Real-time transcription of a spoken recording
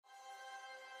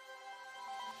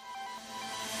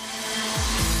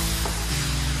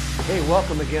Hey,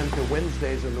 welcome again to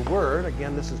Wednesdays in the Word.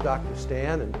 Again, this is Dr.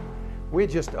 Stan, and we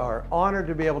just are honored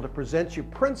to be able to present you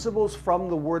principles from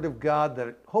the Word of God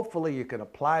that hopefully you can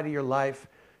apply to your life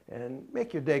and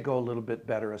make your day go a little bit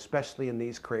better, especially in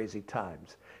these crazy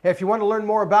times. Hey, if you want to learn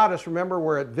more about us, remember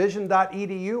we're at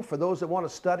vision.edu for those that want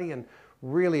to study and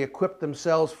really equip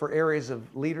themselves for areas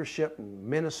of leadership and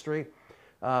ministry.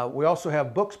 We also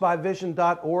have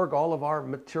booksbyvision.org, all of our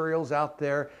materials out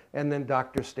there, and then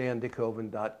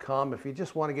drstandekoven.com if you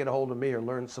just want to get a hold of me or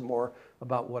learn some more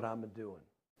about what I'm doing.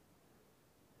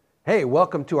 Hey,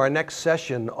 welcome to our next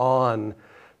session on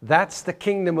That's the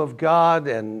Kingdom of God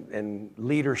and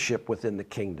leadership within the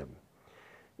kingdom.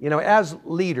 You know, as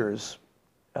leaders,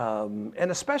 and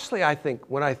especially I think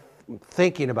when I'm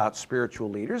thinking about spiritual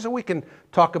leaders, and we can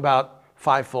talk about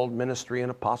fivefold ministry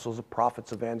and apostles,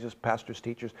 prophets, evangelists, pastors,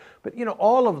 teachers. But you know,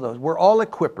 all of those, we're all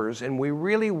equippers, and we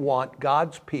really want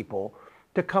God's people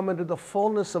to come into the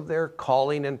fullness of their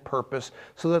calling and purpose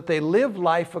so that they live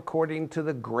life according to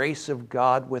the grace of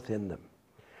God within them.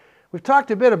 We've talked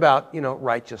a bit about, you know,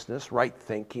 righteousness, right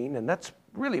thinking, and that's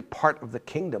really part of the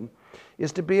kingdom,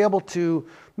 is to be able to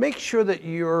make sure that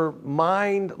your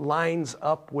mind lines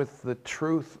up with the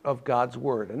truth of God's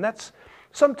Word. And that's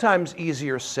sometimes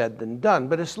easier said than done,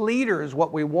 but as leaders,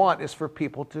 what we want is for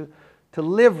people to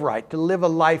live right, to live a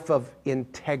life of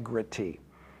integrity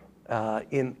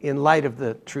in light of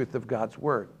the truth of God's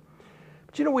Word.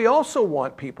 But you know, we also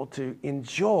want people to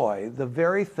enjoy the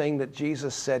very thing that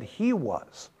Jesus said He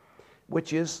was,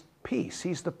 which is peace.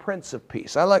 He's the Prince of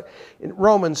Peace. I like in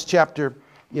Romans chapter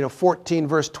 14,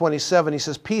 verse 27, He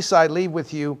says, "Peace I leave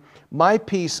with you, my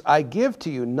peace I give to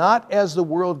you, not as the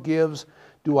world gives,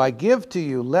 do I give to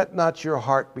you. Let not your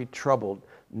heart be troubled,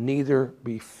 neither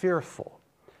be fearful."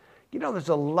 You know, there's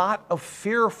a lot of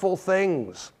fearful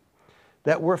things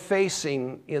that we're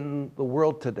facing in the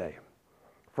world today,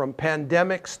 from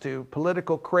pandemics to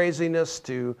political craziness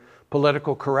to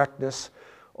political correctness,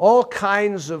 all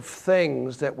kinds of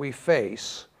things that we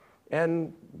face,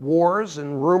 and wars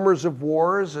and rumors of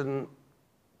wars and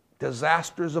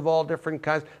disasters of all different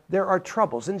kinds. There are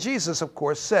troubles. And Jesus, of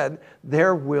course, said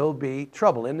there will be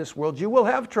trouble. In this world you will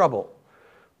have trouble,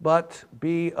 but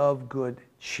be of good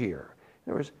cheer.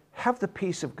 In other words, have the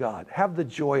peace of God, have the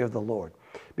joy of the Lord.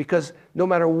 Because no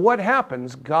matter what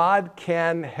happens, God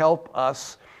can help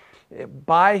us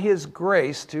by His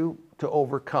grace to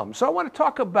overcome. So I want to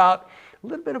talk about a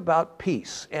little bit about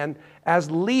peace, and as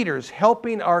leaders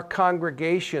helping our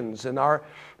congregations and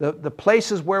the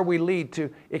places where we lead to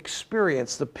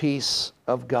experience the peace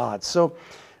of God. So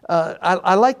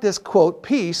I like this quote: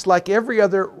 "Peace, like every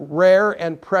other rare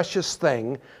and precious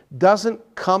thing, doesn't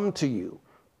come to you.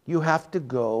 You have to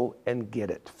go and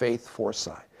get it." Faith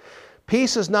Forsyth.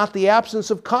 Peace is not the absence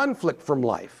of conflict from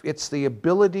life. It's the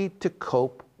ability to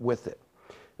cope with it.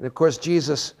 And of course,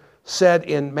 Jesus said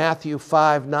in Matthew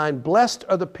 5:9, "Blessed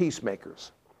are the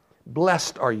peacemakers.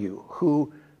 Blessed are you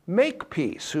who make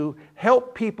peace, who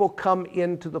help people come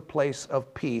into the place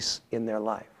of peace in their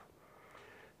life."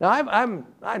 Now,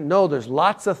 I know there's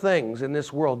lots of things in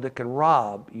this world that can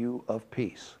rob you of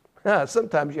peace.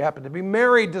 Sometimes you happen to be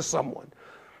married to someone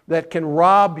that can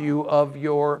rob you of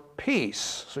your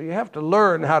peace. So you have to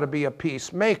learn how to be a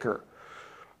peacemaker,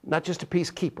 not just a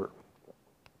peacekeeper.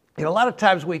 And a lot of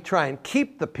times we try and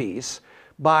keep the peace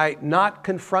by not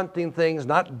confronting things,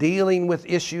 not dealing with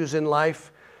issues in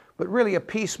life. But really, a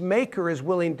peacemaker is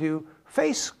willing to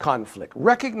face conflict,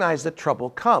 recognize that trouble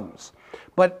comes,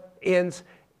 but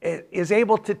is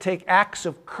able to take acts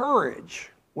of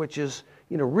courage, which is,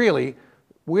 really,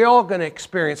 we're all going to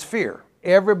experience fear.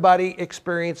 Everybody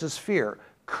experiences fear.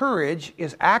 Courage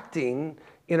is acting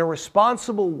in a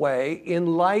responsible way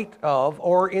in light of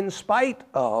or in spite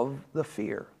of the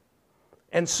fear.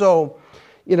 And so,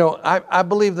 I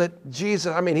believe that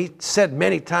Jesus, He said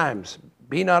many times,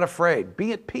 be not afraid,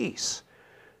 be at peace.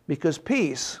 Because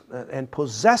peace and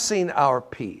possessing our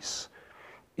peace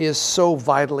is so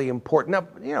vitally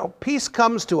important. Now, peace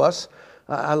comes to us.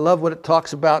 I love what it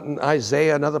talks about in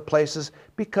Isaiah and other places,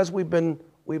 because we've been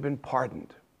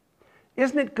pardoned.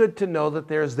 Isn't it good to know that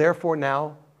there is therefore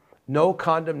now no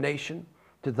condemnation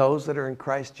to those that are in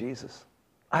Christ Jesus?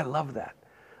 I love that.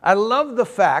 I love the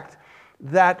fact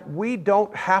that we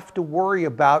don't have to worry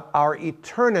about our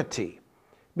eternity,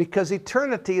 because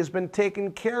eternity has been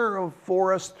taken care of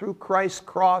for us through Christ's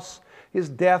cross, His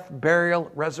death, burial,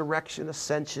 resurrection,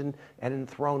 ascension, and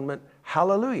enthronement.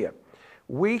 Hallelujah.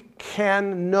 We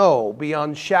can know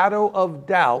beyond shadow of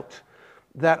doubt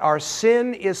that our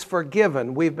sin is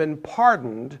forgiven. We've been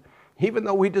pardoned. Even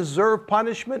though we deserve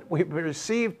punishment, we've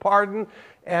received pardon.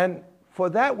 And for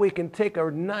that, we can take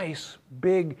a nice,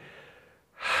 big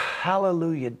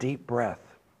hallelujah, deep breath.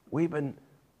 We've been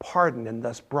pardoned and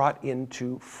thus brought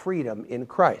into freedom in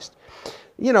Christ.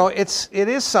 You know, it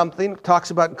is something, it talks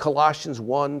about in Colossians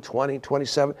 1, 20,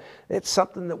 27. It's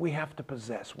something that we have to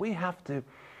possess. We have to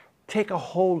take a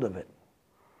hold of it.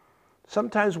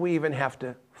 Sometimes we even have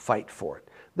to fight for it.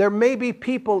 There may be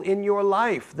people in your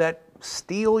life that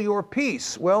steal your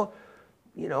peace. Well,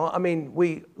 you know, I mean,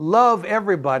 we love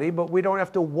everybody, but we don't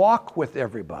have to walk with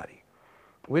everybody.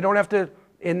 We don't have to,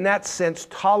 in that sense,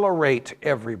 tolerate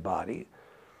everybody.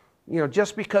 You know,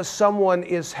 just because someone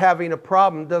is having a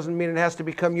problem doesn't mean it has to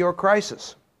become your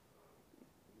crisis.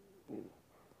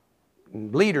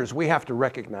 Leaders, we have to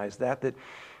recognize that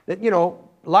you know,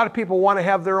 a lot of people want to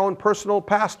have their own personal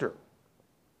pastor.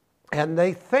 And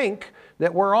they think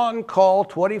that we're on call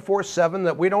 24/7,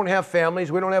 that we don't have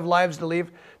families, we don't have lives to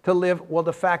live. Well,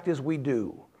 the fact is we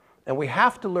do. And we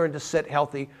have to learn to set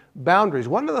healthy boundaries.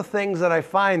 One of the things that I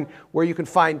find where you can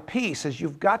find peace is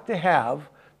you've got to have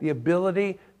the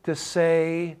ability to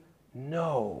say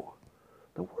no.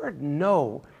 The word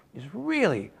no is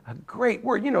really a great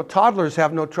word. You know, toddlers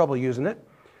have no trouble using it.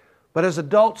 But as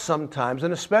adults sometimes,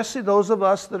 and especially those of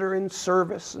us that are in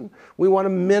service, and we want to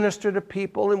minister to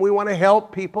people, and we want to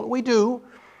help people, we do.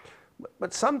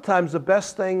 But sometimes the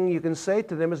best thing you can say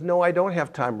to them is, no, I don't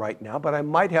have time right now, but I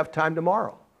might have time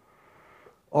tomorrow.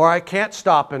 Or I can't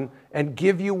stop and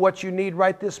give you what you need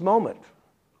right this moment.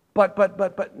 But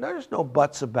there's no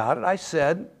buts about it. I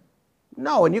said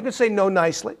no. And you can say no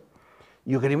nicely.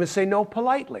 You can even say no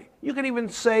politely. You can even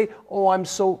say, oh, I'm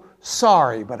so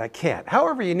sorry, but I can't.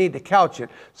 However you need to couch it,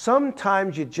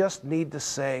 sometimes you just need to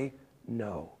say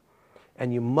no.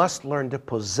 And you must learn to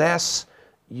possess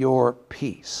your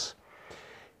peace.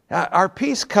 Our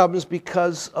peace comes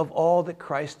because of all that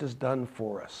Christ has done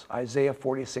for us. Isaiah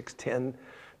 46:10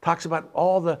 talks about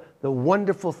all the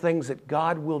wonderful things that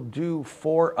God will do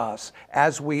for us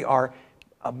as we are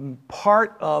a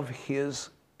part of His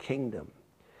kingdom.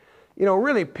 You know,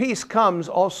 really, peace comes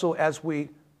also as we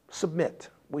submit.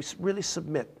 We really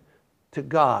submit to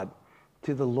God,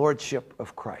 to the Lordship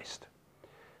of Christ.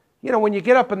 You know, when you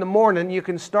get up in the morning, you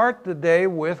can start the day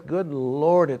with, good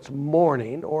Lord, it's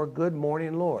morning, or good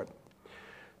morning, Lord.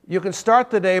 You can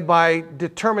start the day by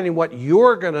determining what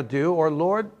you're going to do, or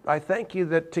Lord, I thank you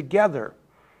that together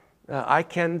I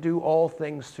can do all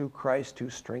things through Christ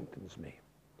who strengthens me.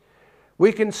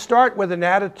 We can start with an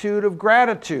attitude of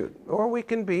gratitude, or we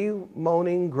can be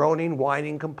moaning, groaning,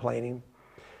 whining, complaining.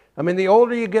 I mean, the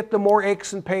older you get, the more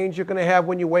aches and pains you're going to have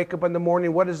when you wake up in the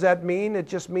morning. What does that mean? It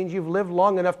just means you've lived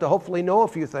long enough to hopefully know a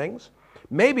few things,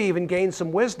 maybe even gain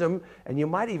some wisdom, and you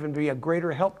might even be a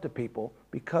greater help to people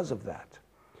because of that.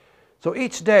 So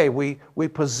each day we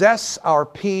possess our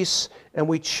peace, and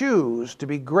we choose to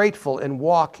be grateful and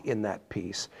walk in that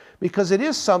peace, because it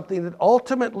is something that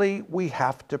ultimately we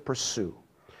have to pursue.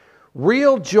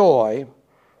 Real joy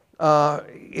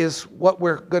is what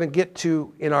we're going to get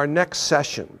to in our next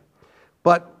session.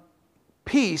 But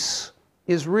peace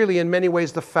is really in many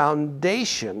ways the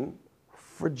foundation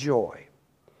for joy.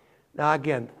 Now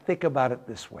again, think about it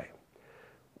this way.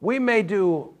 We may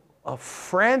do a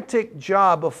frantic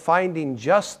job of finding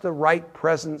just the right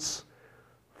presents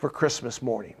for Christmas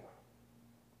morning.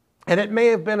 And it may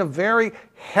have been a very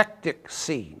hectic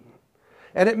scene.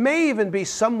 And it may even be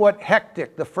somewhat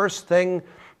hectic the first thing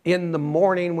in the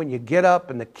morning when you get up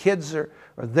and the kids are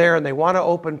there and they want to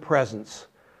open presents.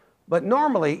 But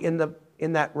normally in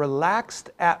that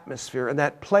relaxed atmosphere, in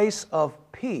that place of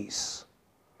peace,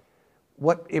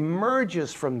 what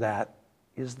emerges from that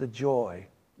is the joy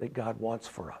that God wants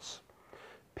for us.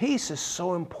 Peace is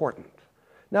so important.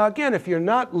 Now again, if you're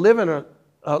not living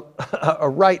a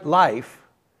right life,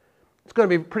 it's going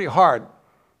to be pretty hard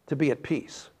to be at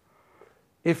peace.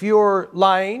 If you're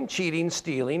lying, cheating,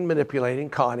 stealing, manipulating,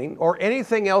 conning, or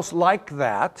anything else like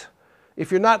that, if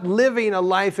you're not living a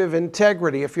life of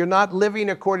integrity, if you're not living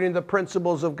according to the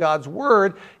principles of God's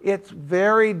Word, it's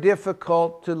very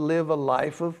difficult to live a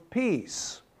life of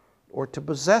peace, or to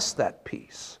possess that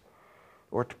peace,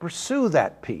 or to pursue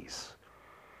that peace.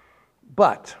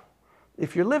 But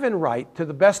if you're living right to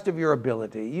the best of your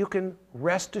ability, you can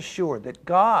rest assured that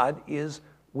God is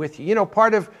with you. You know,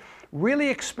 part of really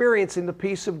experiencing the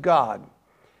peace of God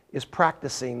is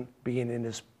practicing being in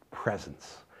His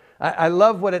presence. I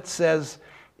love what it says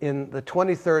in the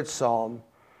 23rd Psalm.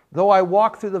 Though I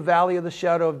walk through the valley of the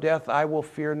shadow of death, I will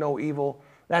fear no evil.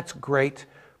 That's great.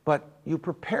 But you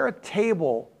prepare a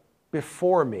table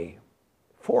before me,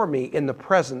 for me, in the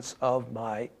presence of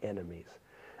my enemies.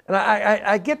 And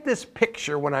I get this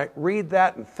picture when I read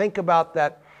that and think about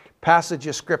that passage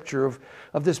of Scripture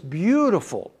of this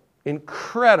beautiful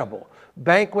Incredible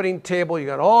banqueting table. You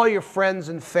got all your friends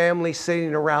and family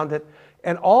sitting around it.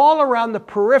 And all around the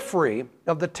periphery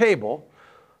of the table,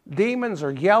 demons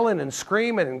are yelling and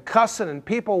screaming and cussing, and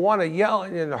people want to yell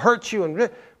and hurt you.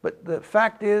 But the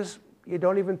fact is, you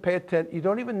don't even pay attention. You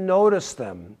don't even notice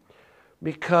them,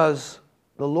 because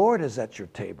the Lord is at your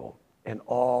table and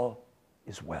all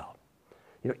is well.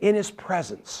 In His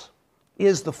presence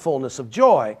is the fullness of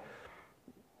joy.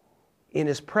 In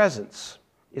His presence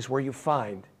is where you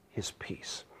find His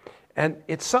peace. And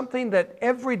it's something that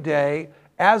every day,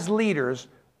 as leaders,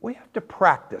 we have to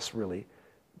practice, really,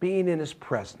 being in His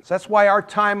presence. That's why our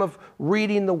time of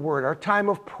reading the Word, our time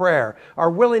of prayer, our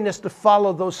willingness to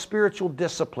follow those spiritual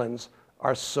disciplines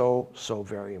are so, so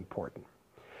very important.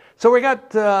 So we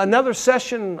got another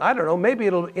session. I don't know, maybe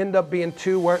it'll end up being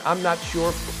 2, I'm not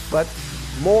sure, but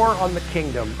more on the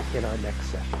kingdom in our next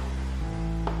session.